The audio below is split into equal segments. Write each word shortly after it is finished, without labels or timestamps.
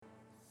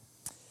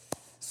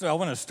So I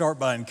want to start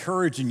by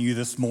encouraging you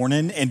this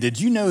morning. And did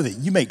you know that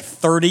you make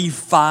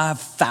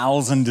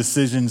 35,000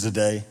 decisions a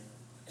day?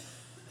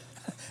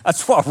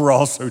 That's why we're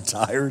all so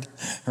tired,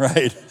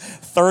 right?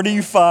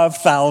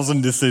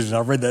 35,000 decisions.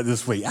 I read that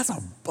this week. That's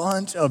a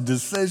bunch of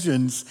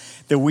decisions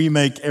that we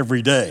make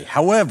every day.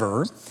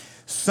 However,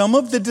 some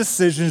of the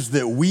decisions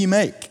that we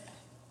make,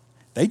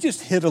 they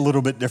just hit a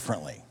little bit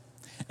differently.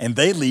 And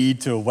they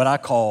lead to what I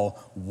call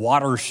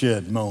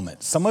watershed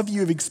moments. Some of you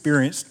have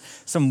experienced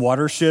some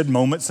watershed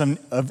moments in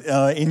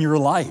your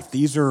life.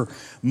 These are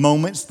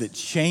moments that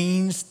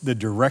change the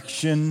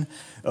direction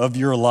of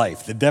your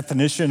life. The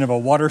definition of a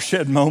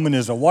watershed moment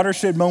is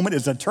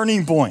a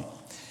turning point.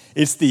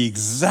 It's the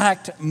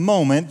exact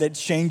moment that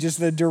changes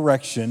the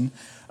direction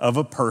of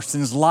a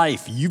person's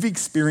life. You've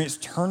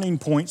experienced turning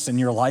points in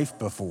your life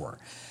before.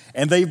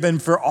 And they've been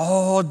for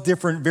all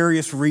different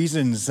various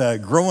reasons.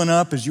 Growing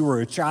up as you were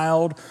a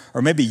child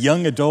or maybe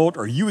young adult,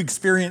 or you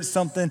experienced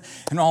something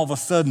and all of a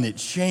sudden it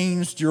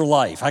changed your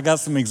life. I got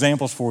some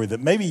examples for you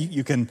that maybe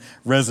you can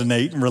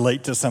resonate and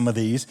relate to some of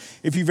these.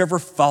 If you've ever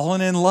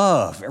fallen in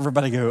love,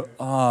 everybody go,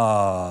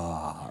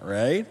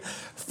 right?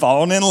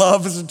 Falling in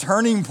love is a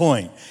turning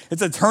point.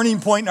 It's a turning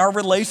point in our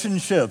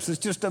relationships. It's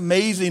just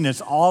amazing.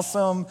 It's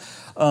awesome.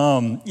 We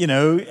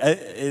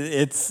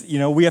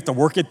have to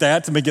work at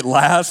that to make it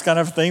last kind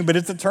of thing, but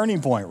it's a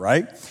turning point,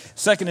 right?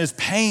 Second is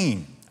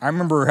pain. I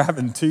remember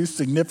having 2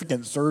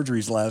 significant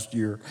surgeries last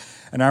year,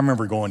 and I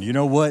remember going, you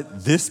know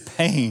what? This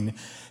pain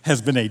has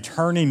been a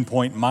turning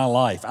point in my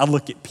life. I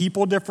look at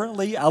people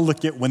differently. I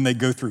look at when they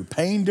go through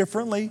pain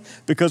differently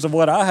because of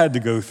what I had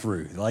to go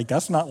through. Like,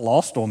 that's not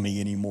lost on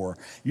me anymore.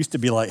 Used to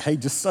be like, hey,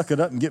 just suck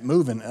it up and get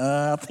moving.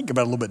 I think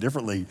about it a little bit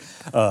differently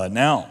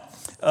now.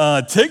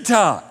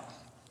 TikTok.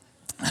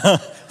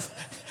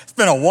 It's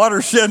been a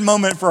watershed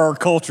moment for our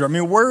culture. I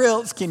mean, where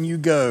else can you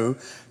go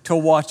to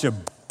watch a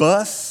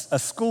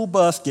school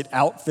bus get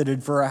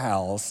outfitted for a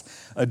house,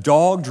 a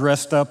dog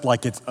dressed up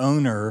like its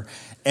owner,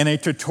 and a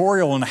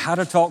tutorial on how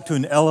to talk to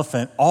an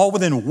elephant all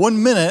within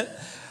 1 minute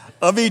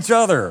of each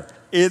other?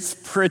 It's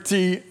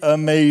pretty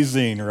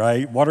amazing,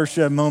 right?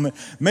 Watershed moment.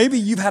 Maybe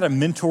you've had a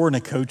mentor and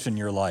a coach in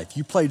your life.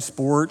 You played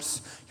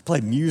sports, you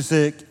played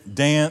music,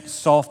 dance,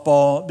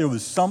 softball. There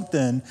was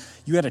something,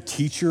 you had a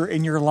teacher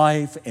in your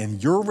life,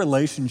 and your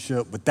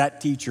relationship with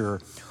that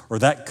teacher or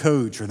that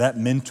coach or that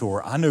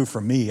mentor, I know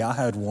for me, I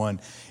had one,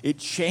 it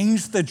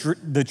changed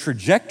the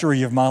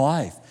trajectory of my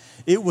life.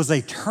 It was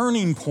a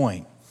turning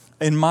point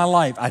in my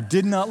life. I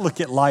did not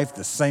look at life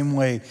the same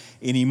way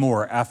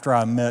anymore after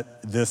I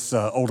met this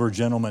older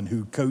gentleman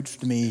who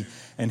coached me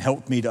and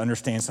helped me to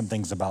understand some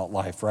things about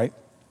life, right?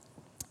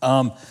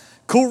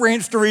 Cool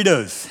Ranch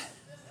Doritos.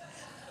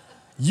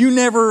 You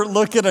never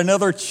look at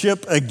another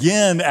chip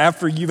again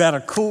after you've had a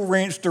Cool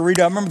Ranch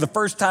Dorito. I remember the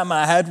first time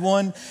I had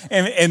one,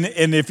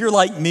 and if you're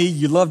like me,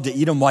 you love to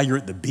eat them while you're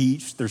at the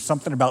beach. There's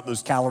something about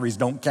those calories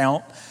don't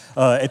count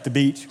at the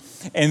beach.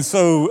 And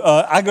so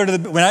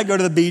when I go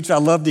to the beach, I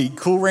love to eat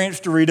Cool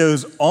Ranch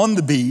Doritos on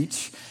the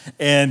beach,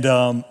 and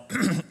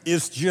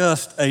it's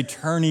just a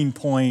turning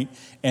point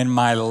in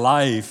my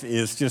life.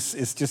 It's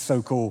just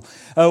so cool.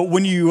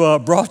 When you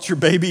brought your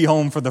baby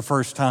home for the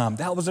first time,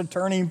 that was a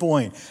turning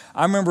point.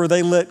 I remember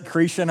they let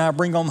Creisha and I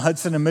bring home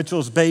Hudson and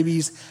Mitchell's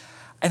babies,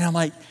 and I'm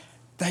like,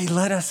 they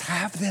let us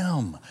have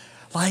them.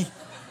 Like,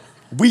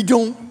 we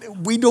don't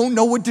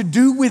know what to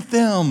do with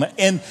them.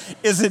 And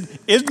isn't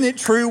it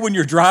true when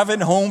you're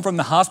driving home from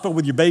the hospital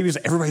with your babies,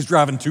 everybody's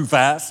driving too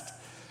fast,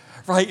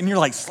 right? And you're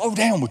like, slow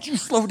down, would you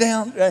slow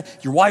down?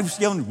 Your wife's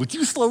yelling, would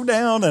you slow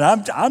down? And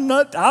I'm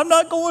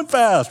not going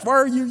fast. Why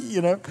are you,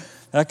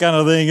 that kind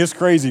of thing. It's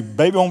crazy.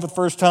 Baby home for the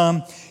first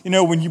time.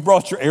 When you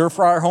brought your air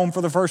fryer home for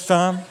the first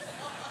time,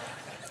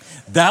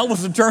 that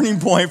was a turning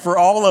point for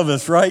all of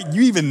us, right?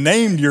 You even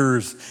named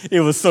yours.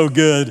 It was so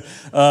good.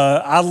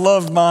 I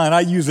loved mine. I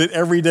use it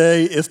every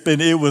day.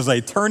 It was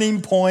a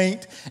turning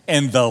point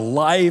in the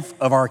life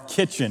of our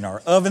kitchen.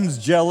 Our oven's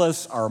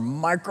jealous. Our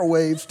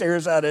microwave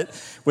stares at it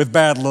with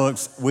bad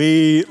looks.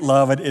 We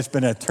love it. It's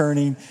been a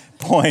turning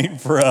point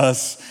for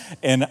us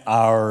in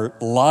our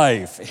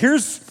life.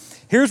 Here's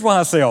why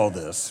I say all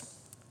this.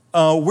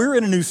 We're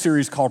in a new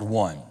series called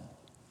One.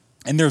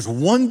 And there's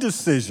one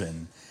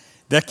decision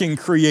that can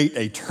create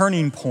a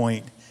turning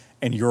point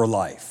in your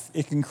life.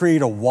 It can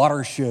create a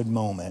watershed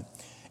moment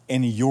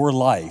in your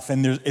life.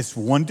 And it's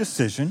one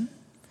decision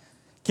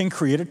can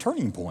create a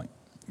turning point.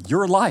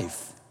 Your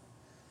life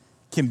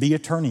can be a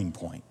turning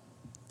point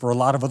for a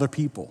lot of other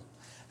people.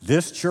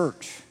 This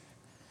church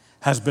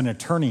has been a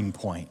turning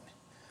point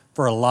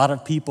for a lot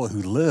of people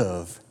who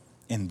live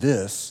in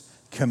this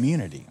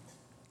community.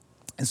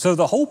 And so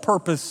the whole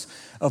purpose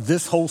of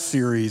this whole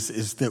series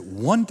is that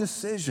one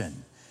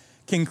decision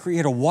can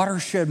create a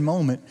watershed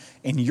moment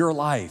in your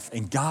life,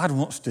 and God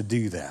wants to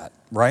do that,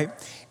 right?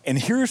 And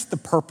here's the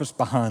purpose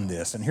behind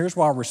this, and here's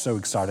why we're so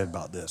excited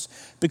about this,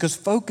 because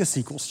focus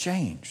equals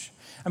change.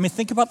 I mean,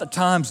 think about the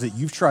times that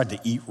you've tried to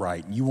eat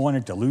right and you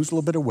wanted to lose a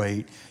little bit of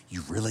weight.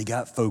 You really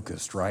got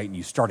focused, right? And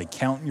you started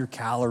counting your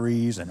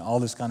calories and all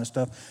this kind of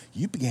stuff.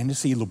 You began to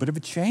see a little bit of a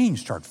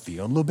change, start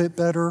feeling a little bit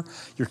better.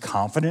 Your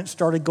confidence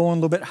started going a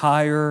little bit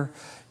higher.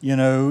 You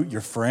know,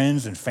 your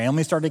friends and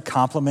family started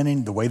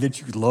complimenting the way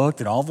that you looked,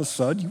 and all of a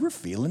sudden you were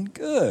feeling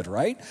good,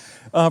 right?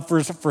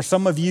 For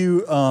some of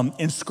you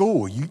in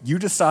school, you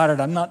decided,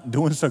 I'm not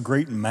doing so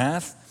great in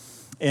math,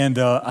 and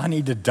I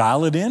need to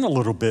dial it in a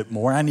little bit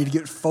more. I need to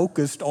get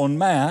focused on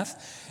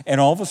math.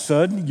 And all of a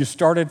sudden, you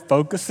started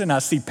focusing. I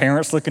see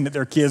parents looking at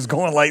their kids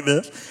going like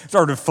this,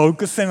 started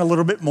focusing a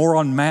little bit more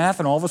on math,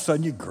 and all of a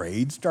sudden, your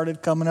grades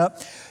started coming up.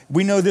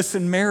 We know this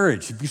in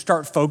marriage. If you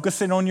start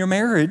focusing on your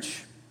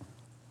marriage,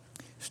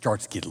 it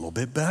starts to get a little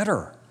bit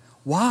better.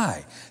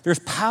 Why? There's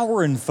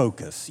power in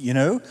focus, you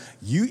know?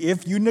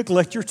 If you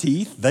neglect your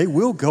teeth, they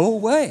will go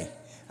away.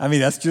 I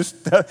mean, that's just,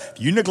 if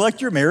you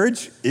neglect your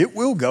marriage, it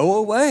will go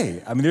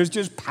away. I mean, there's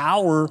just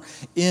power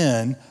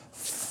in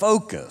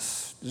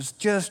focus. There's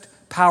just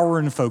power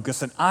in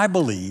focus. And I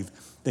believe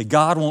that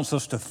God wants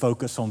us to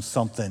focus on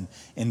something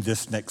in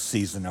this next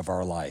season of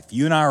our life.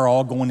 You and I are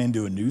all going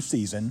into a new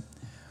season.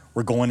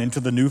 We're going into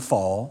the new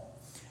fall.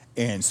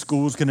 And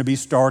school's going to be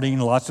starting.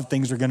 Lots of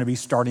things are going to be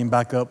starting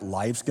back up.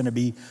 Life's going to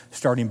be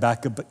starting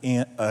back up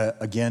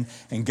again.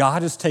 And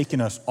God has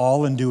taken us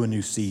all into a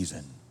new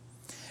season.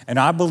 And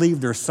I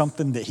believe there's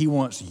something that he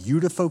wants you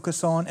to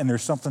focus on, and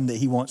there's something that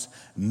he wants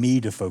me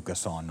to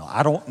focus on. Now,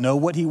 I don't know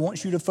what he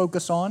wants you to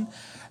focus on,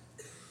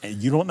 and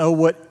you don't know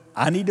what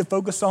I need to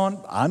focus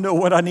on. I know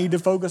what I need to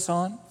focus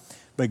on.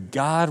 But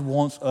God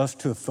wants us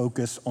to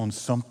focus on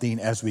something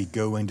as we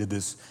go into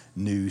this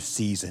new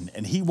season.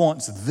 And he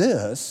wants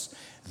this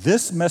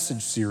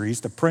message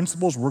series, the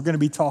principles we're going to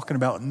be talking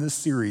about in this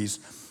series,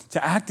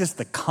 to act as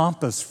the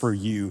compass for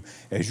you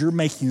as you're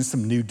making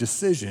some new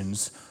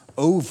decisions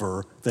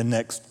over the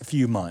next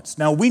few months.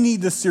 Now, we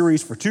need this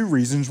series for two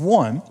reasons.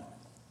 One,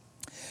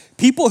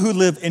 people who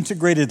live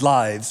integrated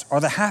lives are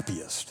the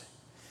happiest.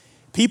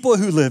 People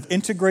who live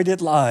integrated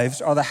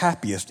lives are the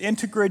happiest.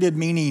 Integrated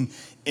meaning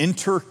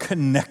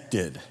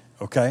interconnected,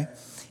 okay?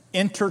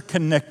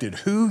 Interconnected.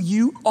 Who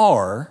you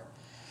are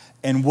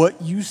and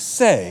what you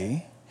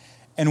say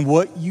and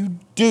what you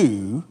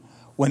do,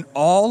 when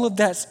all of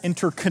that's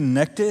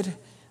interconnected,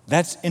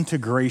 that's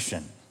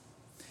integration.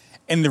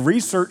 And the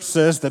research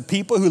says that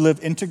people who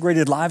live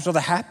integrated lives are the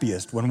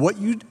happiest. When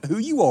who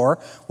you are,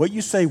 what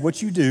you say,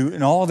 what you do,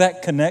 and all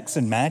that connects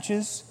and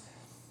matches,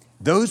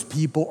 those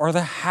people are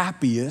the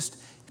happiest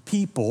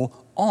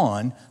people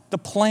on the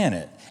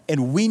planet.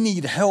 And we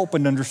need help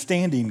in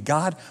understanding,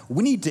 God,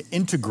 we need to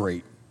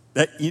integrate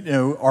that,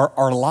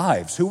 our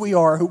lives, who we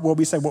are, what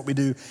we say, what we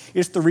do.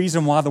 It's the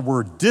reason why the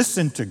word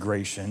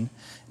disintegration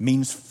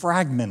means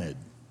fragmented,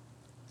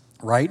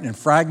 right? And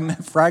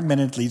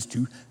fragmented leads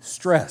to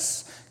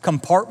stress.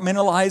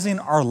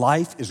 Compartmentalizing our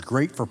life is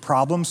great for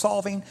problem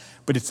solving,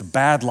 but it's a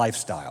bad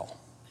lifestyle,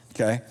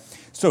 okay?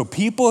 So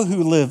people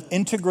who live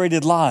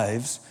integrated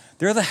lives,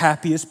 they're the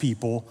happiest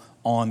people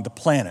on the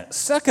planet.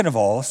 Second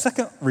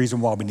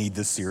reason why we need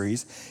this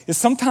series is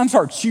sometimes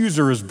our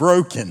chooser is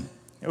broken,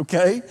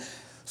 okay?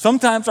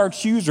 Sometimes our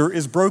chooser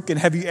is broken.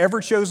 Have you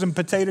ever chosen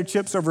potato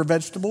chips over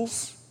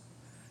vegetables?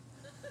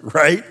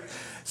 Right?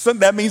 So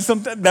that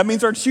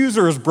means our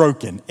chooser is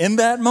broken in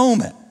that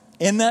moment.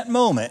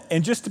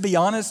 And just to be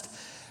honest,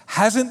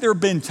 hasn't there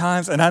been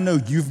times, and I know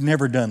you've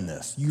never done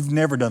this.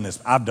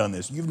 I've done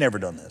this. You've never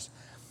done this.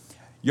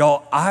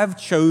 Y'all, I've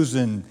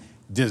chosen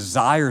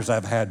desires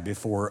I've had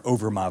before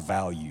over my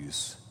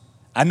values.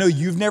 I know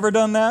you've never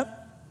done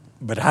that,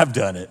 but I've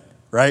done it,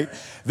 right?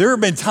 There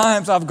have been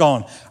times I've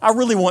gone, I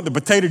really want the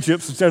potato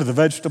chips instead of the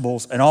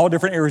vegetables in all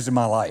different areas of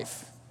my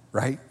life,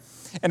 right?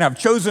 And I've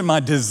chosen my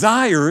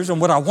desires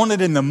and what I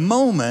wanted in the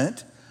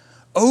moment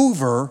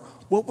over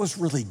what was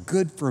really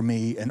good for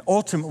me and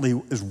ultimately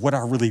is what I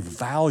really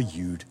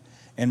valued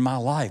in my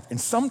life. And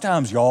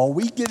sometimes, y'all,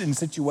 we get in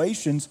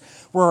situations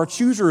where our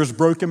chooser is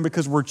broken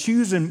because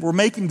we're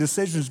making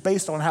decisions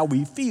based on how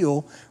we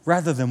feel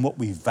rather than what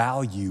we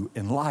value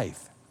in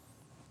life.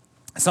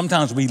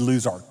 Sometimes we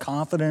lose our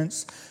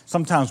confidence.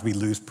 Sometimes we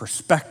lose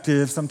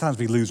perspective. Sometimes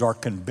we lose our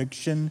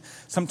conviction.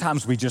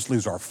 Sometimes we just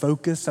lose our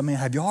focus. I mean,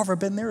 have y'all ever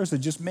been there or is it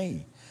just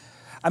me?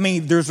 I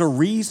mean, there's a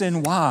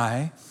reason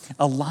why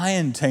a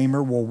lion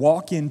tamer will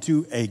walk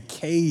into a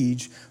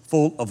cage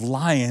full of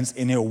lions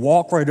and he'll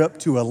walk right up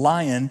to a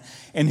lion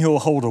and he'll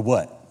hold a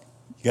what?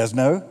 You guys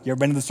know? You ever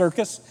been to the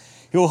circus?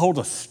 He'll hold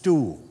a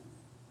stool.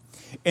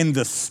 In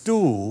the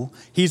stool,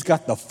 he's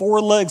got the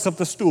four legs of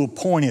the stool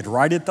pointed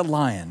right at the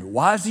lion.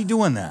 Why is he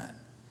doing that?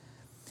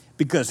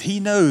 Because he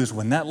knows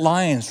when that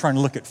lion's trying to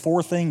look at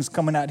four things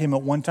coming at him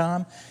at one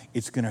time,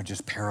 it's going to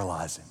just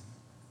paralyze him.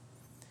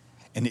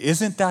 And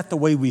isn't that the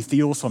way we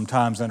feel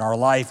sometimes in our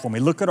life when we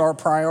look at our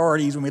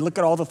priorities, when we look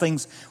at all the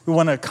things we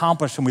want to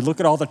accomplish, and we look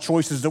at all the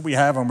choices that we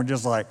have, and we're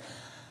just like,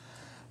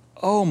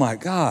 oh my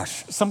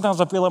gosh. Sometimes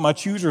I feel like my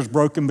chooser is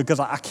broken because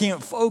I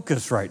can't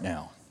focus right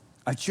now.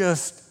 I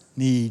just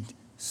need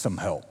some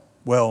help.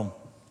 Well,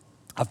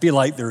 I feel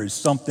like there is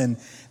something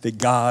that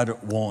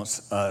God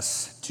wants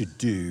us to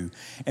do,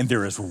 and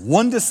there is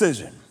one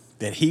decision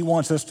that he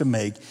wants us to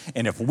make,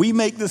 and if we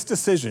make this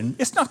decision,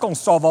 it's not going to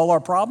solve all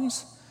our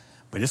problems,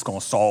 but it's going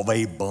to solve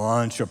a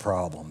bunch of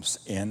problems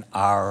in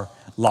our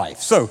life.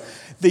 So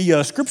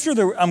the scripture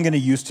that I'm going to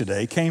use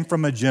today came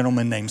from a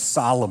gentleman named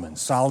Solomon.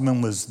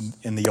 Solomon was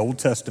in the Old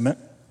Testament.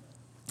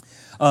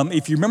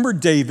 If you remember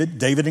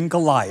David and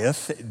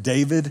Goliath,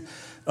 David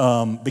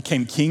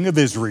became king of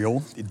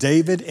Israel.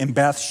 David and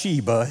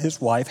Bathsheba, his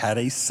wife, had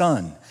a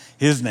son.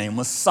 His name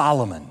was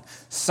Solomon.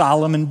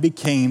 Solomon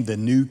became the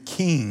new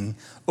king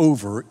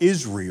over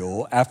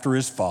Israel after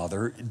his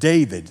father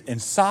David.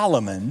 And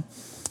Solomon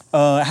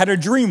had a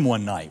dream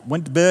one night.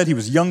 Went to bed. He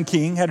was a young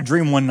king, had a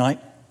dream one night.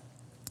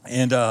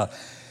 And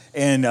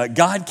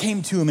God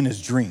came to him in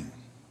his dream.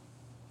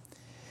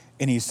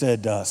 And he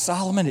said,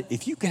 Solomon,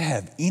 if you could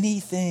have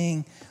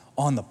anything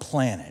on the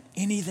planet,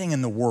 anything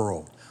in the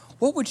world,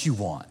 what would you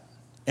want?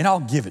 And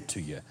I'll give it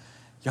to you.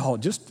 Y'all,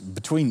 just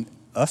between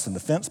us and the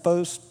fence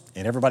post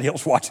and everybody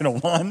else watching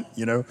online,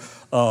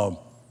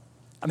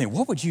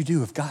 what would you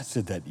do if God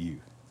said that to you?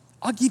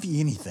 I'll give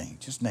you anything,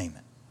 just name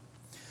it.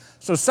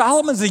 So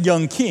Solomon's a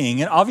young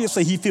king, and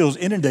obviously he feels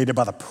inundated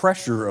by the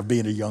pressure of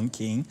being a young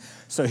king.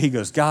 So he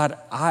goes, God,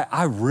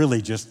 I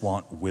really just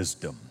want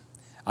wisdom.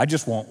 I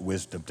just want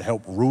wisdom to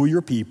help rule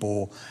your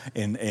people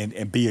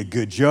and be a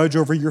good judge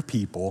over your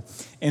people.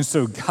 And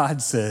so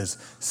God says,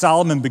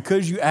 Solomon,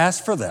 because you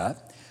asked for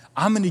that,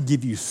 I'm going to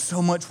give you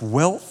so much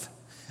wealth.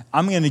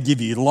 I'm going to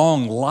give you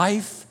long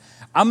life.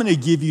 I'm going to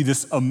give you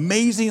this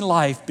amazing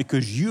life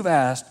because you've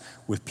asked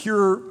with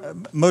pure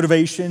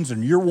motivations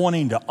and you're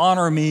wanting to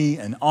honor me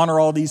and honor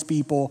all these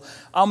people.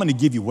 I'm going to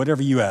give you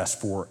whatever you ask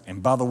for.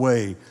 And by the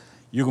way,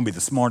 you're going to be the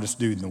smartest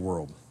dude in the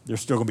world. They're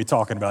still going to be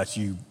talking about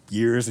you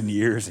years and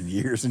years and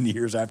years and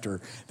years after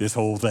this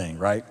whole thing,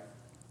 right?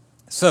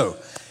 So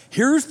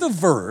here's the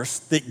verse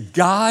that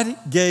God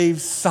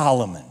gave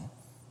Solomon,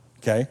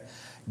 okay?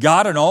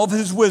 God, in all of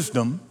his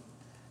wisdom,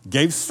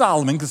 gave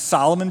Solomon, because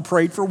Solomon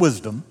prayed for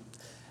wisdom,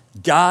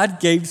 God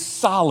gave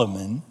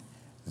Solomon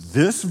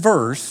this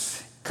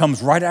verse,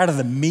 comes right out of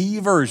the Me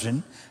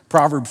version.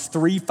 Proverbs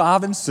 3,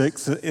 5, and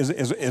 6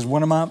 is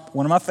one of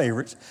my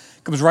favorites.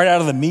 Comes right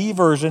out of the Me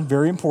version,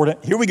 very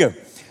important. Here we go.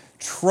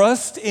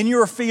 Trust in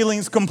your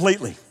feelings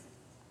completely.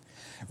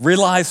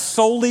 Rely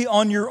solely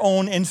on your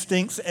own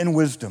instincts and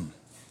wisdom.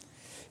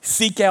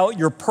 Seek out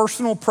your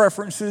personal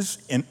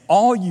preferences in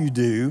all you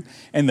do,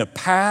 and the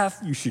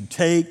path you should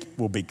take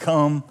will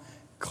become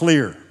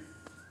clear.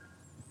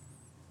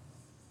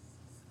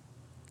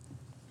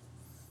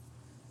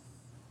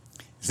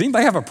 Does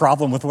anybody have a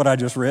problem with what I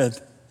just read?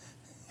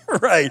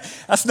 Right,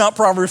 that's not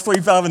Proverbs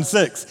 3, 5, and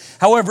 6.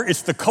 However,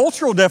 it's the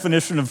cultural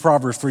definition of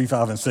Proverbs 3,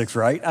 5, and 6,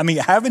 right? I mean,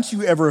 haven't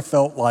you ever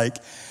felt like,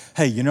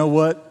 hey, you know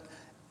what?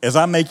 As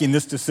I'm making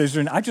this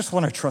decision, I just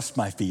want to trust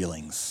my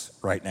feelings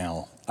right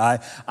now.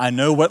 I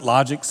know what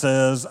logic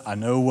says, I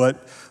know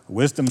what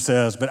wisdom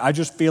says, but I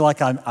just feel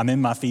like I'm in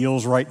my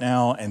feels right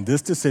now, and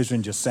this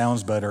decision just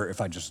sounds better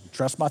if I just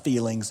trust my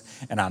feelings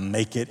and I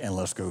make it and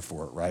let's go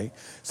for it, right?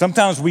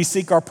 Sometimes we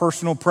seek our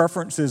personal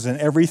preferences in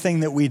everything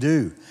that we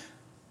do.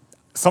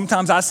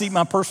 Sometimes I seek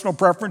my personal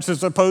preference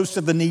as opposed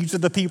to the needs of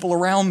the people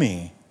around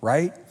me,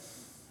 right?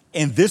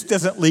 And this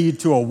doesn't lead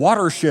to a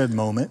watershed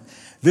moment.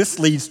 This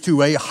leads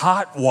to a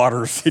hot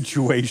water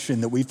situation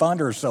that we find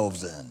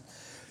ourselves in.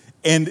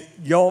 And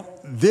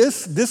y'all,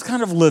 this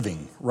kind of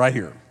living right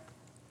here,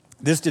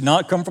 this did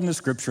not come from the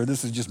scripture.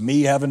 This is just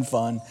me having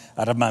fun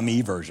out of my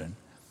Me version.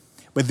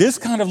 But this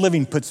kind of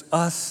living puts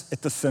us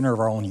at the center of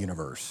our own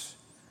universe.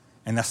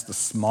 And that's the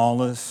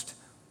smallest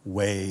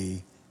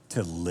way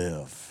to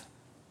live.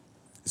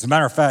 As a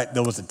matter of fact,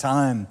 there was a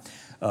time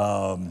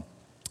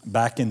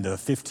back in the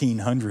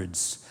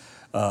 1500s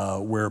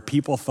where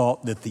people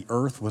thought that the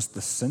earth was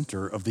the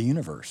center of the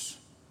universe.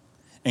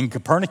 And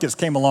Copernicus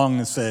came along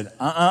and said,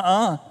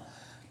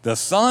 the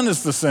sun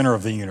is the center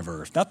of the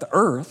universe, not the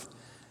earth.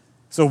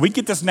 So we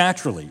get this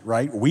naturally,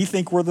 right? We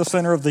think we're the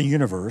center of the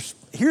universe.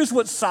 Here's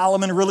what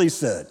Solomon really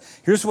said.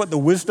 Here's what the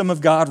wisdom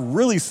of God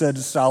really said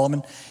to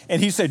Solomon.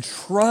 And he said,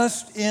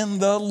 trust in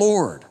the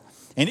Lord.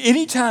 And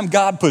anytime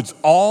God puts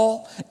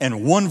all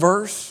in one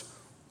verse,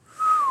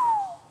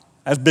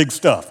 that's big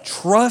stuff.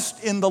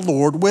 Trust in the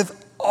Lord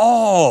with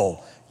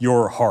all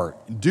your heart.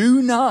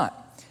 Do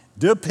not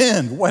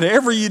depend,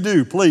 whatever you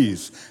do,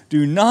 please,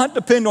 do not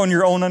depend on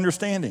your own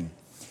understanding.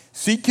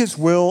 Seek his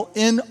will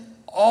in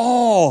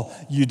all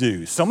you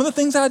do. Some of the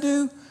things I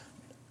do,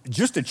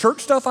 just the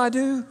church stuff I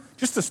do,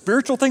 just the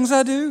spiritual things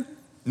I do,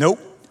 nope.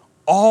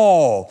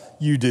 All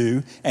you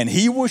do, and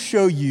he will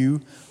show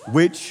you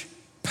which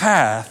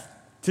path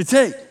to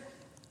take.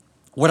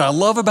 What I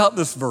love about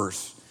this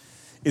verse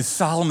is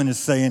Solomon is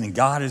saying, and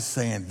God is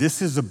saying, this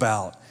is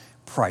about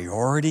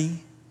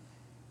priority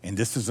and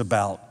this is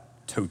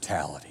about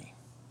totality.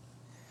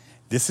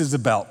 This is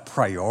about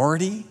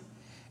priority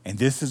and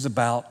this is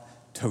about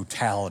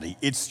totality.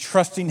 It's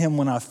trusting him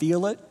when I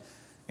feel it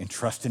and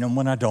trusting him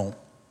when I don't.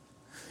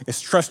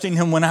 It's trusting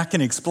him when I can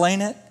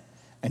explain it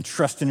and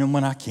trusting him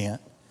when I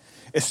can't.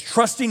 It's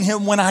trusting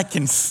him when I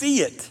can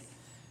see it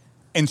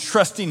and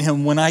trusting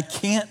him when I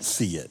can't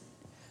see it.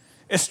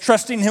 It's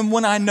trusting him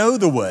when I know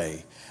the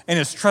way, and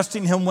it's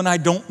trusting him when I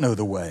don't know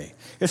the way.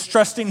 It's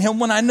trusting him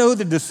when I know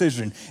the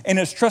decision, and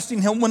it's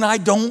trusting him when I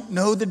don't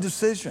know the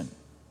decision.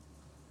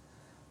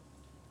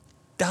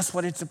 That's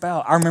what it's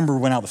about. I remember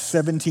when I was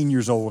 17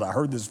 years old, I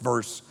heard this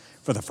verse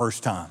for the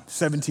first time,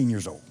 17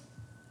 years old.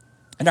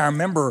 And I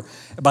remember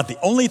about the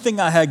only thing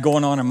I had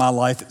going on in my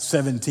life at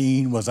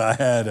 17 was I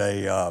had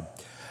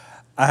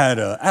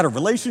a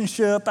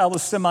relationship I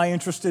was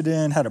semi-interested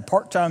in, had a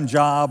part-time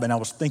job, and I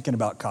was thinking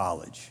about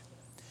college.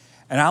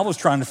 And I was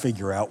trying to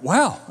figure out,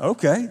 wow,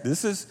 okay,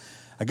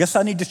 I guess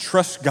I need to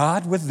trust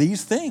God with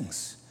these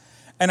things.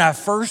 And I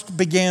first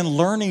began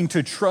learning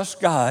to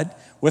trust God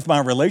with my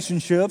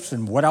relationships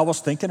and what I was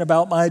thinking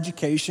about my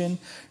education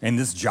and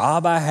this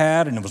job I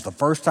had. And it was the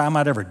first time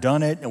I'd ever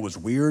done it. And it was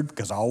weird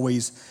because I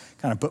always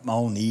kind of put my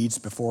own needs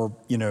before,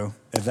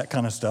 that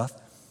kind of stuff.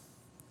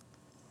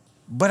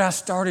 But I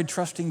started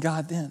trusting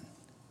God then.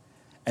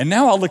 And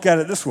now I look at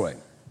it this way.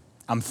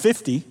 I'm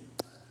 50.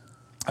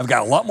 I've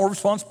got a lot more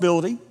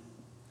responsibility.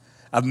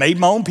 I've made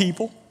my own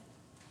people.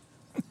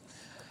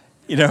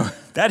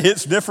 That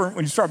hits different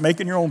when you start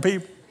making your own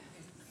people.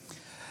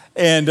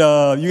 And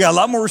you got a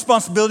lot more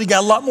responsibility, you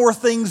got a lot more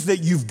things that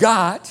you've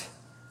got.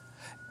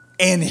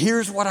 And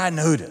here's what I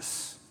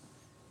notice,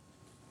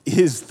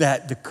 is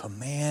that the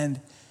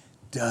command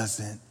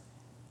doesn't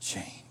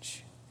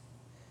change.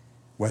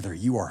 Whether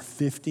you are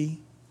 50,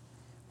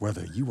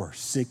 whether you are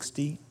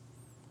 60,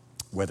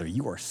 whether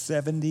you are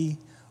 70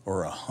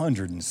 or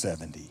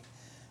 170,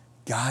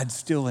 God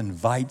still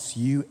invites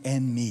you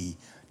and me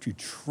to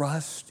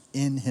trust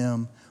in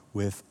him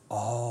with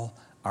all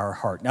our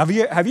heart. Now,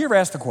 have you ever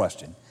asked the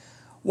question,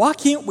 why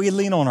can't we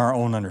lean on our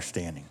own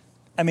understanding?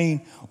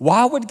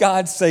 Why would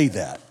God say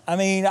that?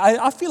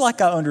 I feel like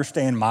I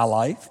understand my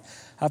life.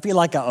 I feel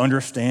like I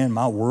understand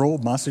my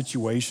world, my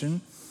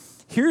situation.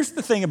 Here's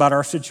the thing about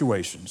our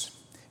situations.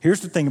 Here's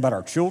the thing about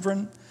our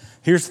children.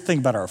 Here's the thing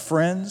about our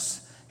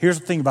friends. Here's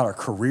the thing about our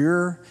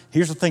career.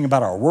 Here's the thing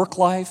about our work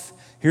life.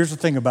 Here's the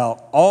thing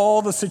about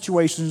all the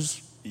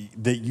situations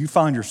that you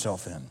find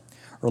yourself in,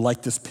 or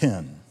like this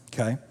pen,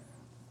 okay?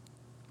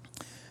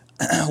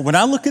 When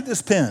I look at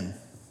this pen,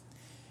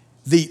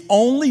 the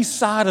only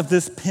side of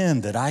this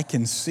pen that I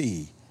can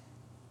see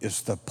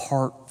is the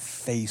part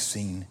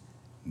facing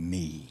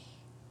me.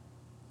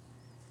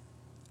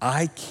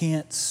 I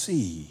can't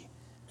see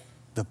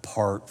the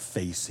part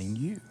facing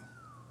you.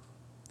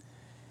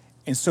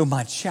 And so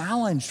my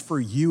challenge for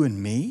you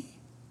and me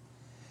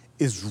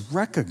is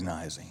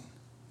recognizing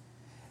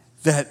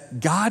that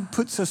God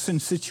puts us in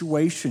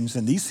situations,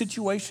 and these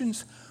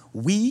situations,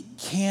 we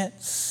can't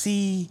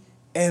see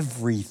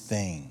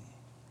everything.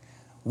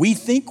 We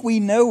think we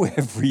know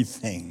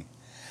everything,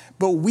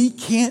 but we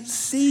can't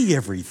see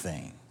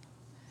everything.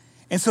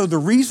 And so the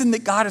reason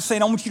that God is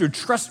saying, I want you to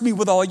trust me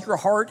with all your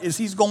heart, is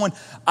he's going,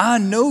 I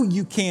know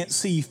you can't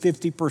see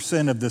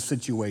 50% of the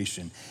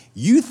situation.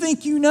 You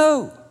think you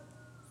know,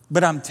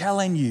 but I'm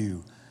telling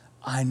you,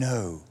 I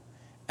know.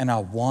 And I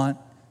want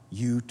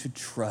you to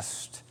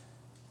trust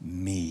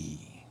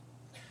me.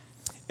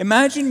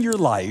 Imagine your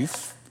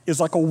life is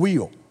like a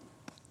wheel.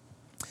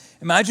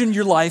 Imagine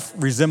your life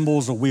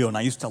resembles a wheel. And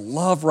I used to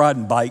love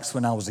riding bikes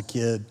when I was a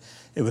kid.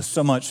 It was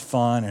so much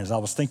fun. And as I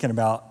was thinking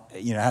about,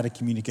 how to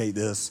communicate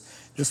this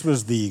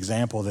was the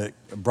example that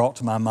brought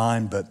to my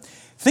mind. But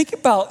think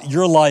about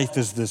your life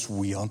as this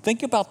wheel. And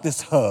think about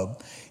this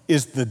hub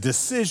is the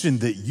decision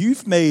that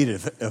you've made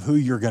of who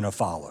you're going to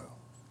follow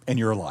in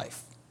your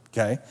life,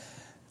 okay?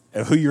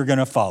 Of who you're going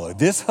to follow.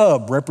 This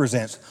hub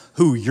represents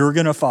who you're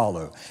going to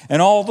follow.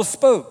 And all the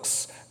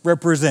spokes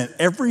represent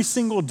every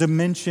single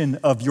dimension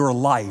of your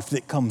life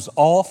that comes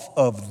off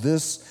of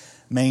this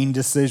main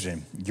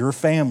decision. Your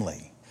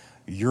family,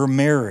 your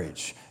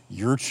marriage,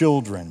 your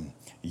children,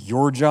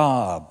 your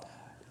job,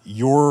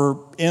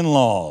 your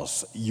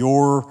in-laws,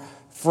 your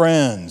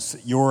friends,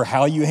 your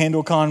how you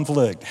handle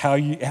conflict, how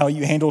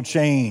you handle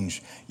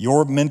change,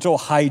 your mental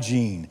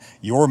hygiene,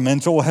 your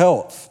mental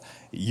health,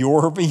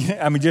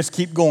 just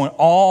keep going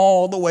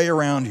all the way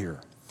around here.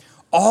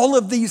 All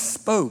of these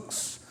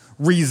spokes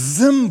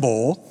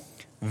resemble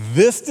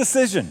this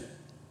decision.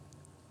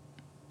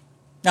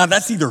 Now,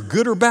 that's either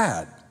good or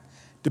bad,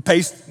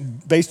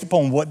 based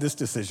upon what this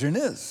decision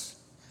is.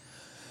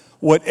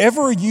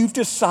 Whatever you've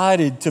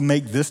decided to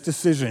make this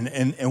decision,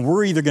 and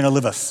we're either going to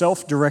live a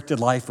self-directed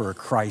life or a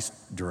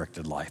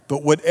Christ-directed life,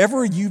 but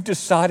whatever you've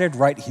decided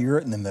right here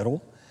in the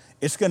middle,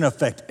 it's going to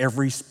affect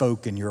every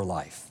spoke in your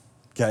life,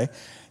 okay?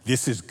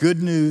 This is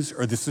good news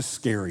or this is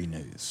scary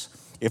news.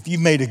 If you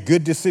made a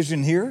good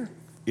decision here,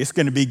 it's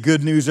going to be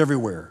good news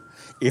everywhere.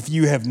 If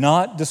you have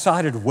not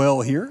decided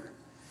well here,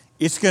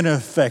 it's going to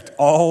affect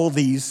all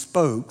these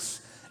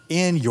spokes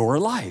in your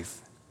life.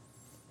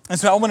 And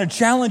so I want to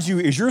challenge you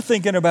as you're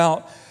thinking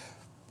about,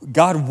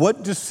 God,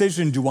 what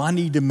decision do I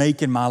need to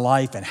make in my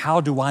life and how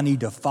do I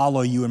need to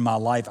follow you in my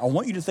life? I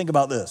want you to think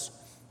about this.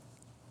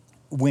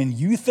 When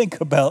you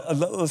think about,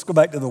 let's go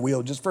back to the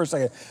wheel just for a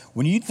second.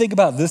 When you think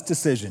about this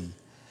decision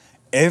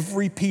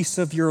every piece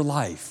of your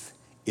life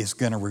is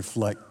going to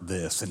reflect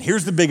this. And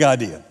here's the big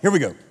idea. Here we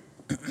go.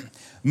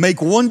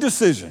 Make one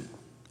decision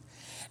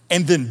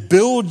and then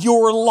build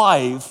your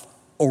life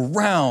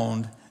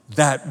around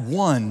that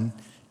one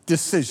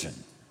decision.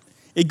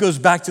 It goes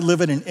back to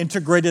living an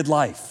integrated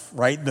life,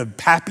 right? The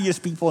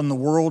happiest people in the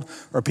world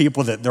are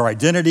people that their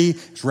identity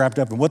is wrapped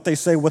up in what they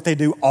say, what they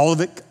do, all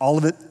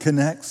of it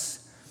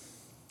connects.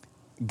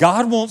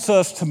 God wants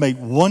us to make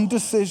one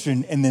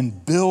decision and then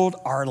build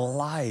our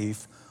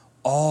life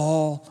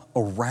all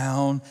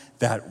around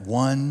that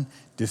one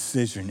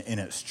decision. And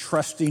it's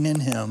trusting in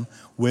Him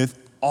with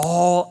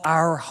all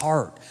our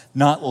heart,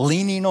 not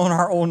leaning on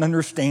our own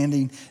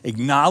understanding,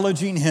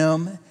 acknowledging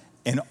Him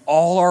in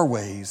all our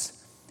ways.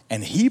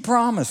 And He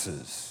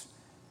promises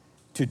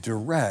to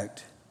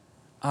direct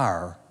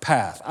our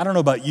path. I don't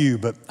know about you,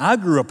 but I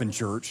grew up in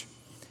church.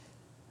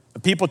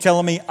 People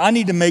telling me I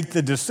need to make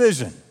the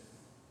decision.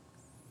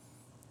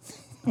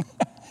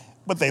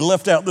 But they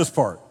left out this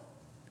part.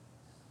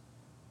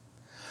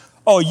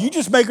 Oh, you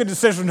just make a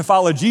decision to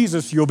follow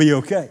Jesus, you'll be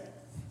okay.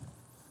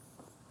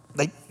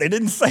 They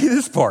didn't say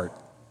this part.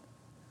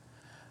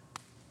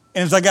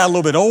 And as I got a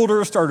little bit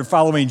older, started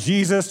following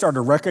Jesus,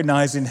 started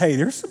recognizing, hey,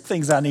 there's some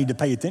things I need to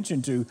pay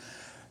attention to.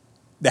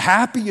 The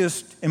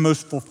happiest and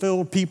most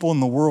fulfilled people in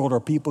the world are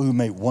people who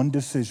make one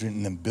decision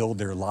and then build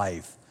their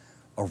life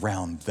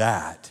around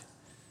that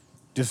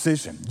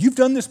decision. You've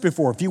done this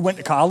before. If you went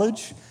to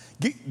college,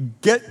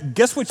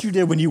 guess what you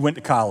did when you went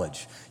to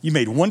college? You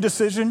made one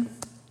decision,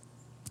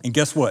 and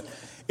guess what?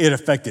 It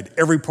affected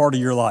every part of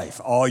your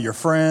life, all your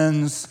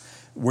friends,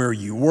 where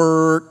you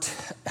worked,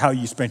 how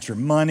you spent your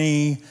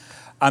money.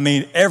 I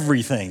mean,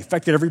 everything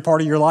affected every part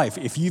of your life.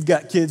 If you've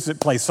got kids that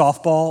play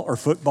softball or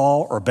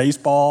football or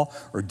baseball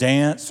or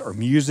dance or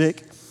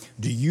music,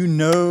 do you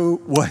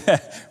know what,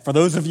 for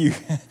those of you,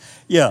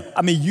 yeah,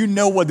 I mean, you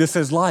know what this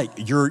is like.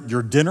 Your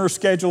dinner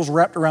schedule's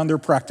wrapped around their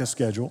practice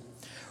schedule.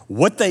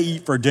 What they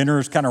eat for dinner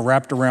is kind of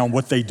wrapped around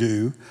what they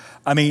do.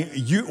 I mean,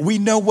 we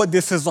know what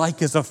this is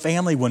like as a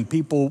family when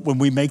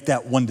we make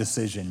that one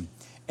decision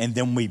and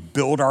then we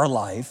build our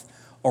life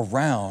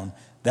around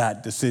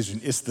that decision.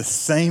 It's the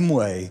same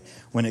way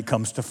when it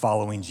comes to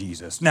following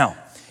Jesus. Now,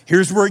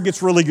 here's where it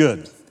gets really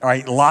good. All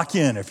right, lock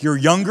in. If you're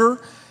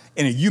younger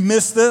and if you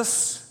miss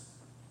this,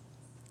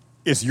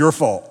 it's your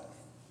fault.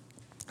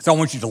 So I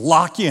want you to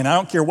lock in. I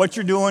don't care what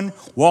you're doing,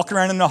 walking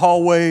around in the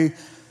hallway,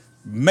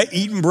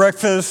 eating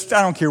breakfast,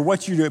 I don't care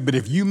what you do, but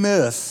if you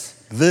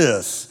miss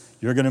this,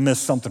 you're going to miss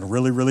something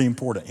really, really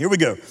important. Here we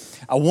go.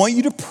 I want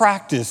you to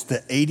practice the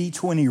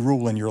 80-20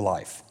 rule in your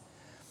life.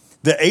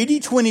 The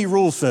 80-20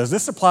 rule says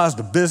this applies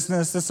to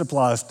business, this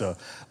applies to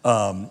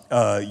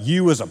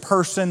you as a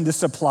person,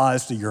 this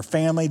applies to your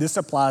family, this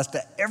applies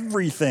to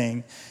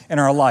everything in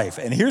our life.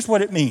 And here's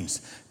what it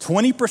means.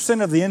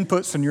 20% of the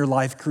inputs in your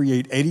life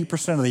create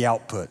 80% of the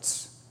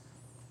outputs,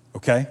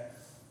 okay?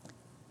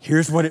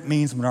 Here's what it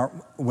means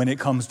when it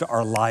comes to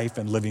our life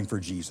and living for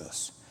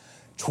Jesus.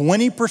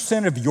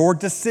 20% of your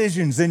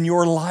decisions in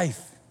your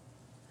life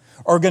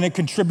are going to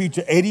contribute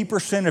to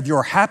 80% of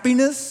your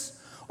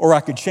happiness, or I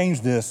could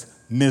change this,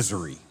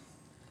 misery.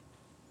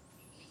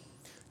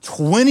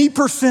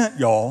 20%,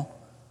 y'all,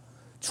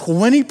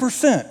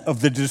 20%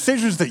 of the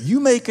decisions that you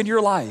make in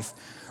your life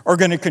are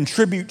going to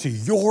contribute to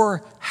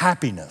your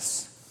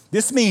happiness.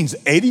 This means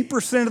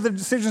 80% of the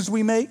decisions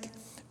we make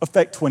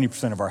affect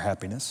 20% of our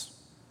happiness.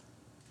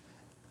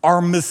 Our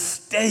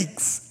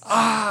mistakes,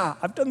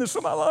 I've done this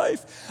in my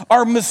life.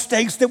 Our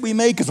mistakes that we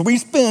make is we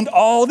spend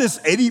all this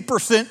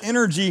 80%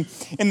 energy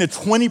in the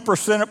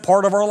 20%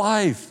 part of our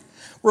life.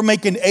 We're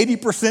making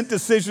 80%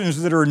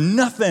 decisions that are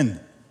nothing,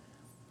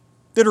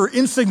 that are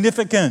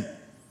insignificant,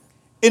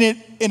 and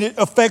it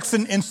affects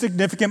an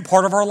insignificant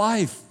part of our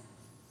life.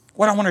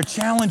 What I want to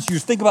challenge you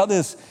is think about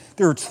this.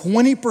 There are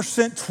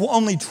 20%,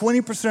 only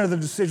 20% of the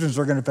decisions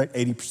are going to affect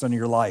 80% of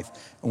your life.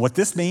 And what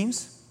this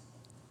means,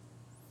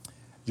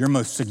 your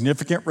most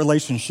significant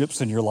relationships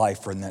in your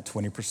life are in that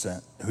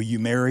 20%. Who you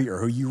marry or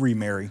who you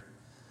remarry.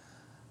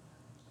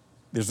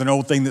 There's an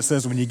old thing that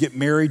says when you get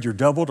married, you're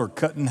doubled or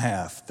cut in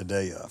half the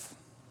day of.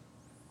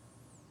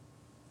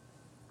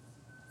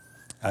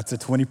 That's a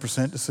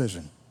 20%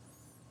 decision.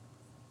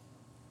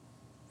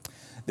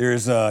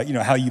 There's,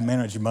 how you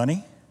manage your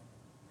money.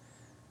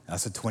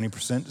 That's a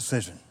 20%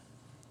 decision.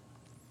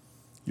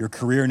 Your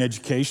career and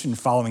education,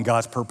 following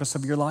God's purpose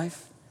of your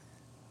life.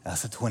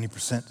 That's a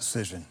 20%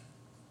 decision.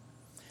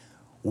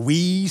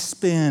 We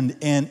spend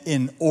an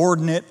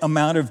inordinate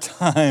amount of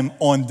time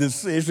on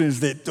decisions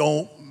that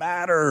don't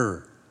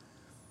matter.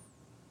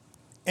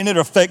 And it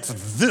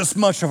affects this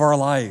much of our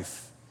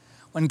life.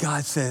 When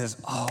God says,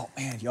 oh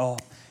man, y'all,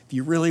 if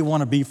you really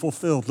want to be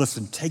fulfilled,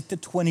 listen, take the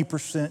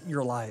 20% in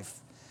your life.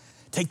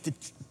 Take the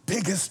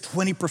biggest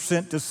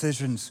 20%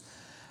 decisions.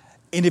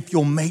 And if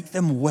you'll make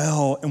them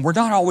well, and we're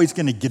not always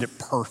going to get it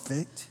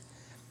perfect,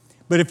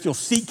 but if you'll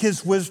seek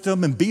His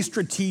wisdom and be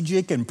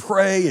strategic and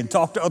pray and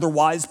talk to other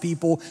wise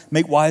people,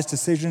 make wise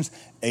decisions,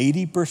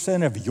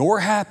 80% of your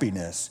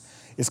happiness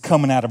is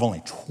coming out of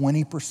only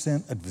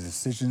 20% of the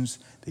decisions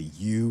that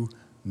you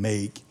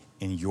make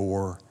in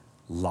your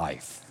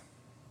life.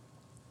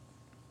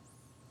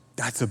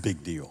 That's a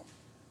big deal.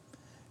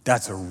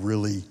 That's a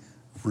really,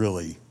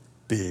 really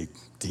big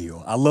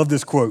deal. I love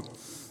this quote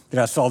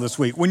that I saw this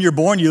week. When you're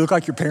born, you look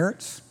like your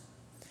parents,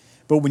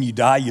 but when you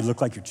die, you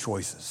look like your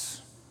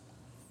choices.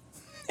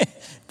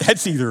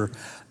 That's either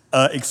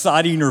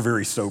exciting or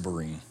very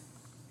sobering.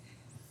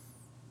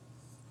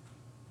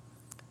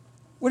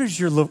 What does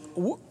your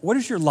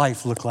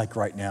life look like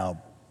right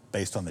now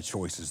based on the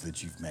choices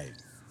that you've made?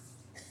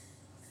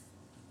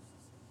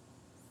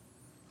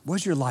 What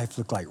does your life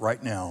look like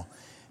right now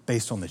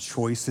based on the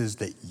choices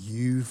that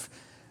you've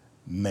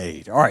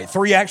made? All right,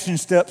 3 action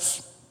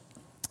steps.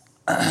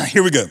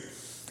 Here we go.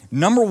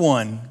 Number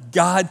 1,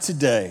 God,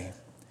 today,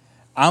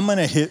 I'm going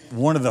to hit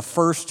one of the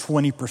first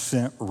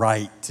 20%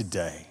 right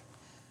today.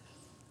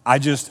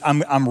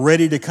 I'm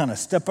ready to kind of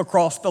step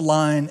across the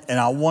line, and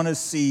I want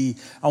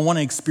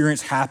to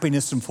experience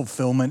happiness and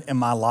fulfillment in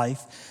my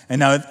life.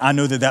 And I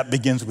know that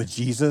begins with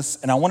Jesus.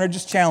 And I want to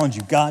just challenge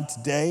you, God,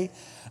 today,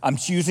 I'm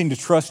choosing to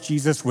trust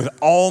Jesus with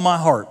all my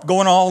heart,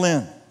 going all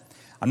in.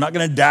 I'm not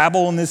going to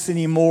dabble in this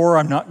anymore.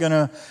 I'm not going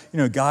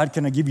to, God,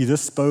 can I give you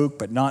this spoke,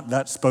 but not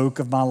that spoke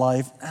of my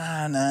life?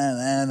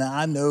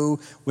 I know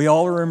we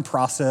all are in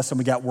process and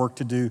we got work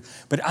to do.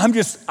 But I'm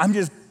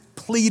just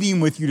pleading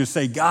with you to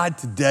say, God,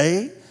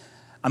 today,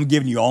 I'm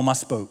giving you all my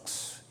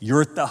spokes.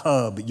 You're at the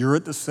hub. You're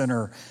at the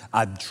center.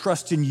 I'm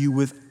trusting you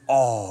with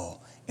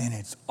all, and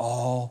it's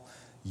all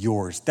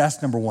yours.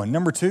 That's number 1.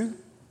 Number 2,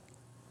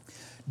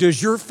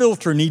 does your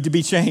filter need to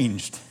be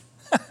changed?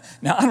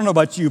 Now, I don't know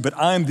about you, but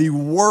I'm the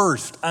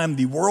worst. I'm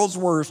the world's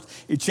worst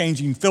at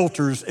changing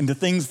filters into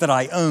things that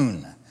I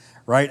own,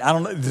 right? I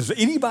don't know. Does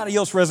anybody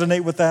else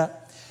resonate with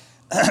that?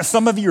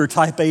 Some of you are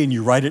type A and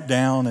you write it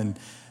down, and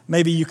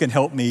maybe you can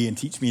help me and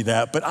teach me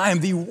that. But I am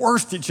the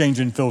worst at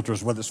changing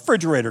filters, whether it's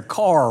refrigerator,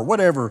 car,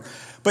 whatever.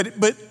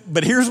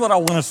 But here's what I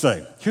want to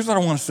say. Here's what I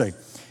want to say.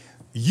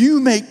 You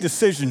make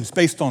decisions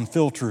based on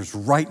filters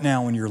right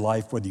now in your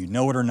life, whether you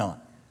know it or not.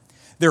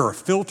 There are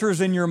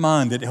filters in your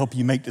mind that help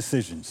you make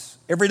decisions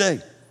every day.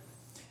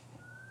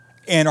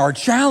 And our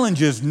challenge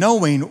is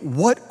knowing,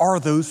 what are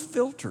those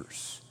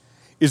filters?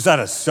 Is that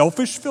a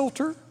selfish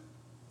filter?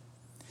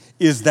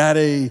 Is that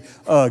a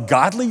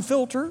godly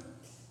filter?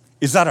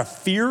 Is that a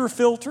fear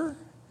filter?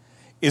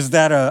 Is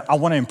that a I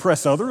want to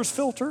impress others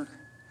filter?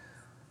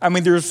 I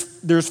mean,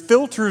 there's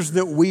filters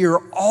that we are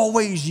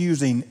always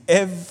using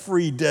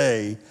every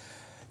day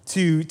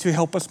to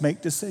help us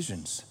make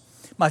decisions.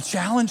 My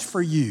challenge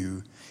for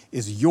you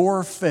is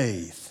your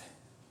faith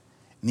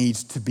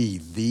needs to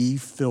be the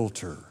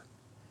filter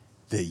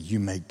that you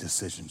make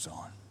decisions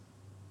on.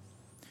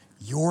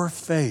 Your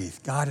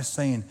faith, God is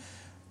saying,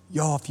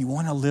 y'all, if you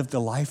want to live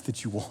the life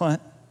that you want,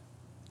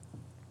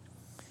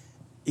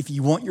 if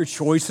you want your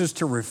choices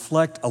to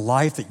reflect a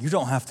life that you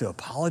don't have to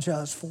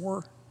apologize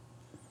for,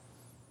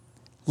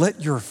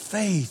 let your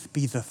faith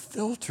be the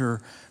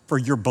filter for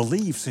your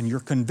beliefs and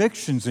your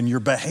convictions and your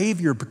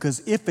behavior,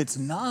 because if it's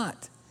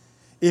not,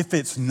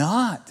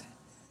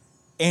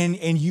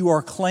 and you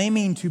are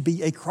claiming to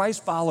be a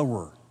Christ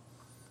follower,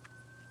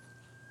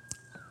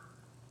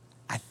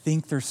 I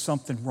think there's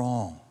something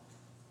wrong.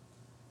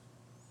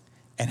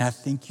 And I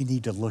think you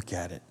need to look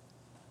at it.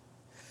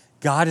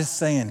 God is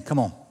saying, come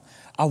on,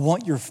 I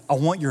want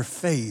your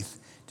faith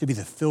to be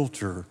the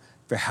filter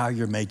for how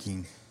you're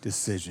making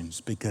decisions,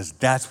 because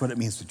that's what it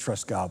means to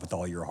trust God with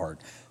all your heart.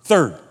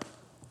 Third,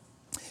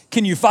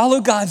 can you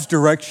follow God's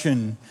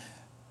direction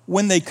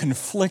when they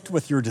conflict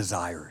with your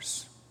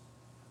desires?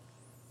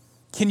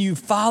 Can you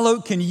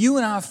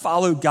and I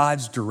follow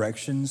God's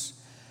directions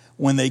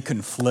when they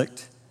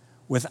conflict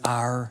with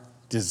our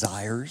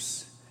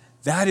desires?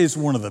 That is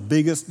one of the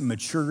biggest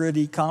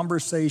maturity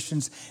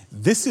conversations.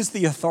 This is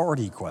the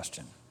authority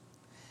question.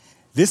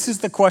 This is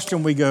the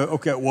question we go,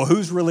 okay, well,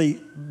 who's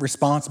really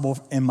responsible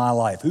in my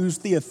life? Who's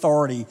the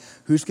authority?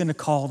 Who's going to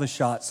call the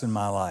shots in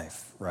my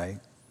life, right?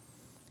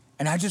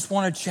 And I just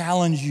want to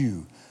challenge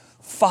you.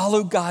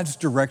 Follow God's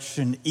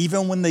direction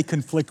even when they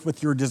conflict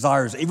with your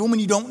desires. Even when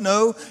you don't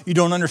know, you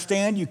don't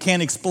understand, you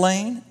can't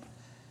explain.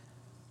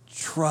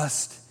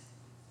 Trust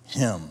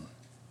Him.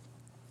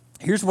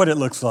 Here's what it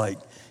looks like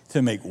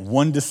to make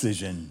one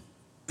decision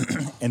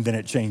and then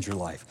it changed your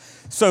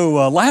life.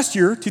 So last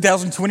year,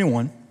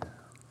 2021,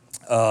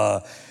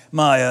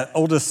 my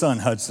oldest son,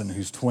 Hudson,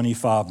 who's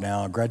 25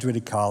 now,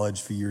 graduated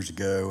college a few years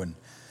ago and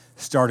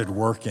started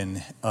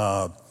working.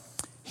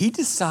 He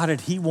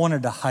decided he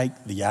wanted to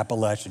hike the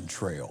Appalachian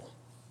Trail.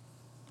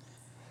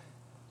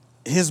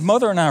 His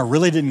mother and I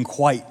really didn't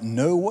quite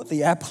know what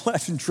the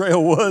Appalachian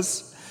Trail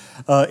was.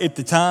 At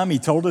the time, he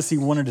told us he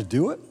wanted to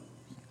do it.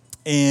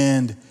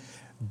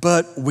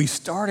 But we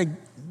started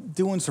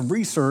doing some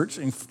research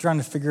and trying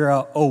to figure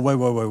out,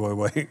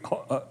 wait.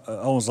 Hold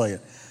on a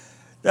second.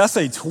 That's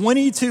a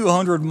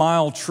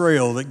 2,200-mile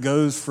trail that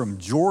goes from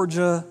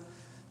Georgia,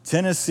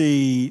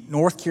 Tennessee,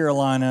 North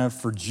Carolina,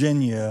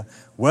 Virginia,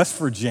 West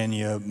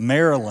Virginia,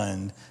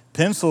 Maryland,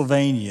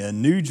 Pennsylvania,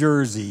 New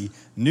Jersey,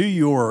 New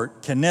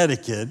York,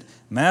 Connecticut,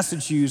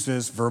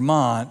 Massachusetts,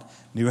 Vermont,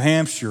 New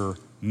Hampshire,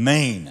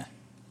 Maine.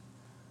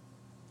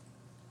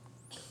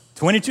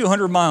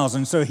 2,200 miles.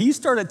 And so he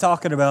started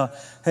talking about,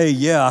 hey,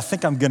 yeah, I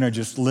think I'm going to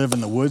just live in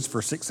the woods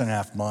for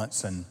 6.5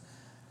 months, and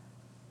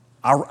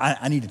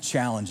I need a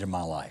challenge in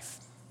my life.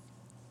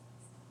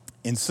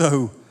 And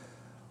so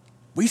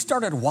we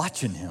started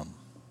watching him.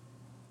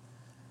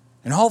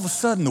 And all of a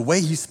sudden, the way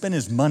he spent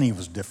his money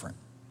was different.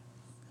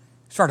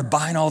 He started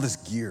buying all this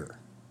gear.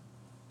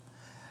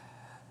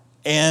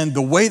 And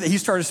the way that he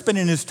started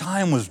spending his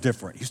time was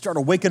different. He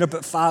started waking up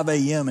at 5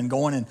 a.m. and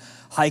going and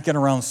hiking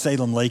around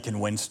Salem Lake in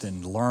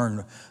Winston to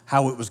learn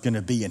how it was going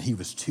to be. And he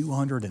was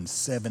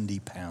 270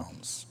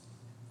 pounds.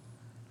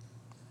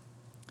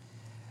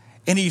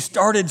 And he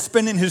started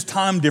spending his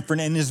time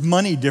different and his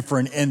money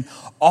different. And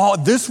all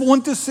this one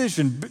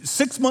decision,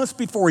 6 months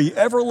before he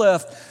ever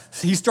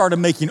left, he started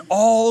making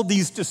all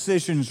these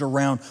decisions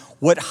around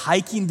what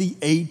hiking the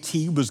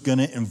AT was going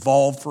to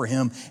involve for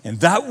him. And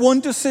that one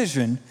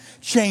decision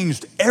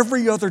changed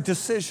every other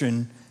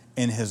decision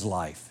in his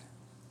life.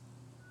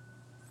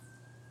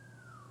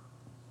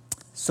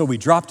 So we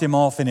dropped him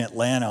off in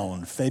Atlanta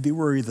on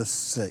February the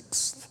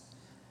 6th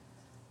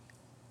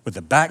with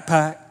a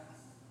backpack,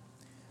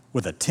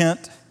 with a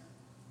tent.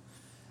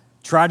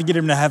 Tried to get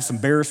him to have some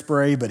bear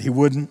spray, but he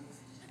wouldn't.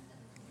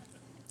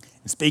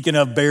 And speaking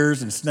of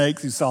bears and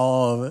snakes, he saw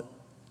all of it.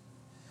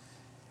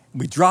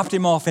 We dropped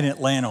him off in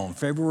Atlanta on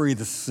February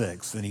the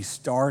 6th, and he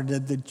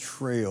started the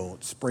trail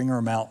at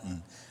Springer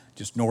Mountain,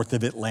 just north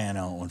of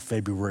Atlanta, on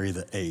February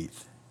the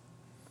 8th.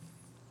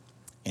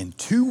 And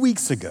 2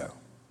 weeks ago,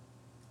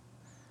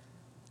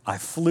 I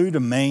flew to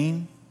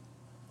Maine,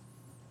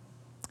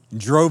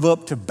 drove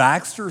up to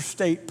Baxter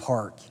State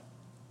Park,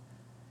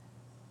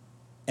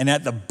 and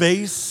at the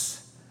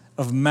base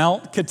of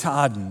Mount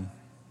Katahdin,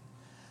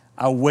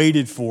 I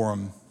waited for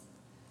him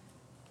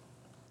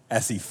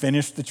as he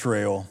finished the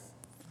trail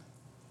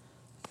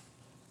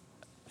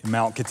in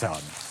Mount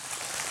Katahdin.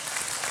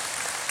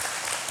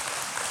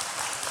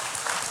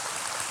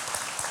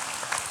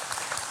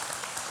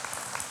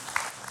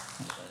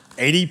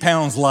 "80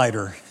 pounds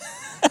lighter."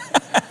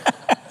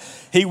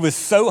 He was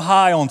so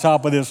high on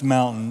top of this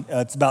mountain,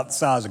 it's about the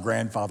size of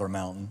Grandfather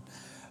Mountain,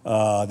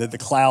 that the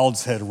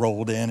clouds had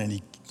rolled in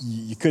and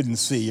you couldn't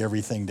see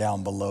everything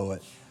down below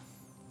it.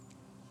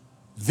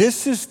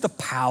 This is the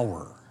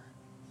power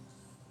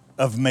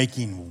of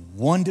making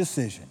one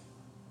decision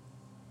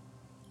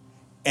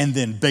and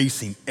then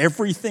basing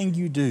everything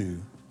you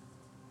do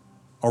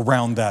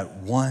around that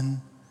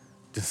one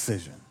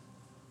decision.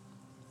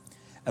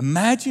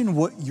 Imagine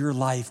what your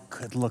life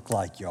could look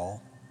like,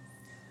 y'all.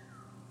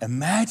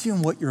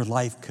 Imagine what your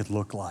life could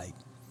look like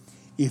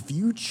if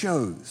you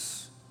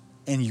chose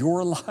in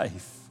your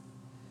life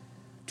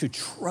to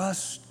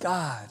trust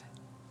God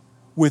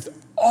with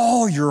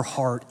all your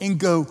heart and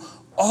go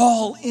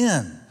all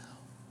in.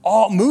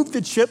 Move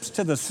the chips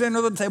to the center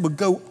of the table,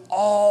 go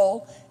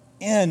all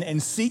in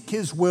and seek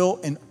His will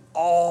in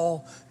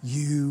all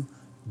you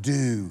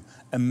do.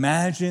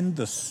 Imagine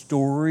the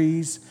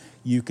stories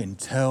you can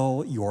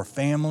tell your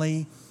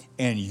family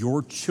and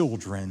your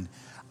children.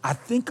 I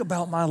think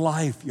about my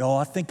life, y'all.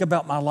 I think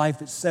about my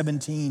life at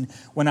 17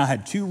 when I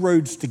had 2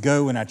 roads to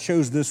go and I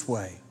chose this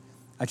way.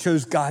 I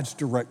chose God's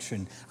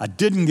direction. I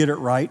didn't get it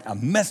right. I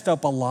messed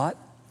up a lot.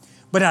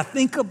 But I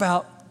think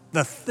about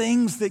the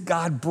things that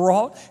God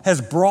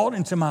has brought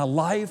into my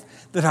life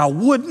that I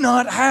would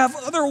not have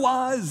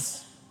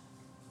otherwise.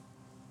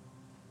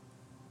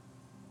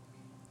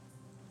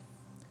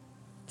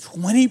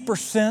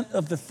 20%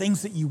 of the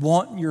things that you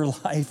want in your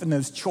life and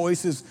those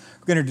choices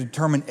are going to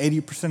determine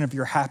 80% of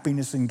your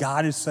happiness. And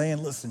God is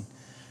saying, listen,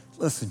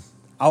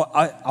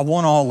 I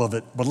want all of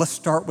it, but let's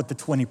start with the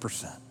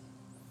 20%.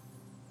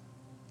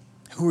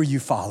 Who are you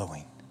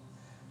following?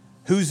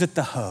 Who's at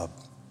the hub?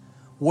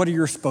 What do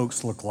your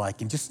spokes look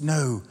like? And just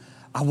know,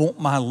 I want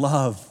my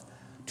love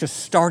to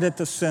start at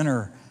the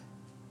center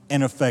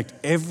and affect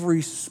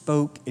every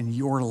spoke in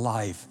your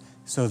life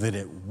so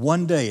that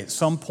one day, at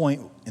some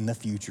point in the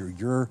future,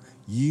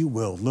 you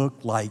will look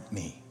like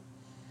me,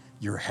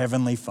 your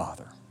Heavenly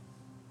Father.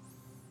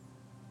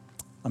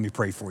 Let me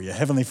pray for you.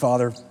 Heavenly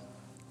Father,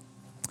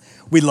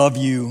 we love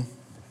you.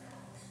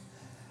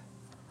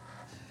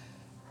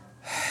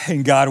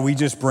 And God, we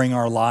just bring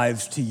our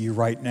lives to you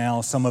right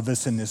now. Some of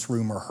us in this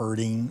room are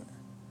hurting.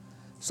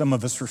 Some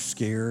of us are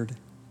scared.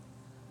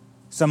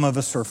 Some of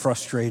us are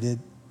frustrated.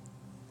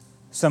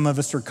 Some of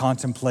us are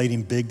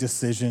contemplating big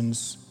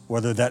decisions,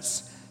 whether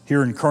that's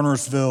here in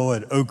Kernersville,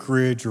 at Oak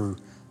Ridge, or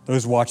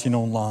those watching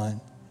online.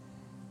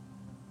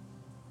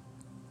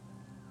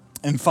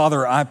 And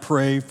Father, I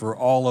pray for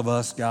all of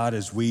us, God,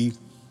 as we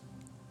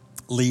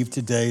leave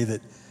today,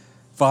 that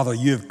Father,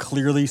 you have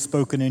clearly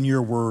spoken in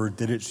your word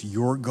that it's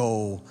your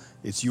goal,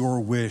 it's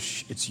your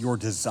wish, it's your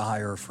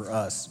desire for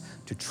us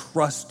to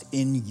trust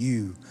in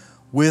you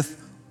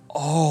with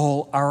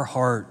all our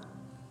heart.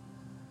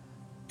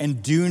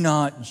 And do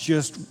not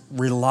just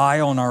rely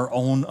on our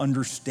own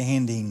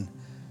understanding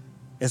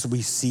as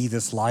we see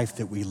this life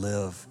that we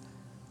live,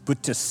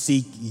 but to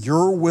seek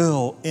your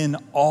will in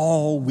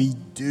all we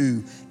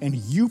do. And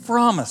you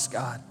promise,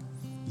 God,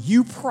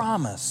 you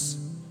promise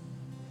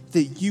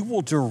that you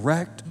will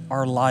direct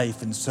our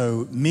life. And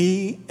so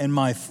me and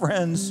my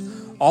friends,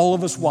 all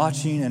of us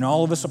watching and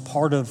all of us a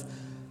part of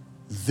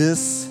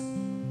this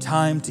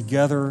time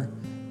together,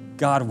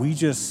 God, we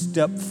just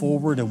step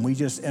forward and we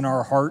just in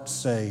our hearts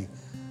say,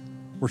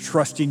 we're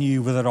trusting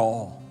you with it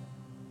all.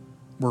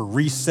 We're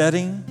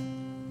resetting.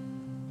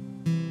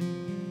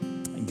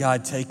 And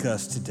God, take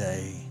us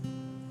today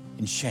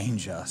and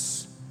change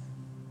us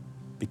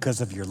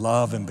because of your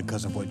love and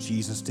because of what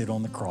Jesus did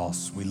on the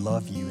cross. We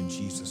love you in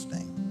Jesus'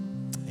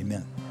 name.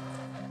 Amen.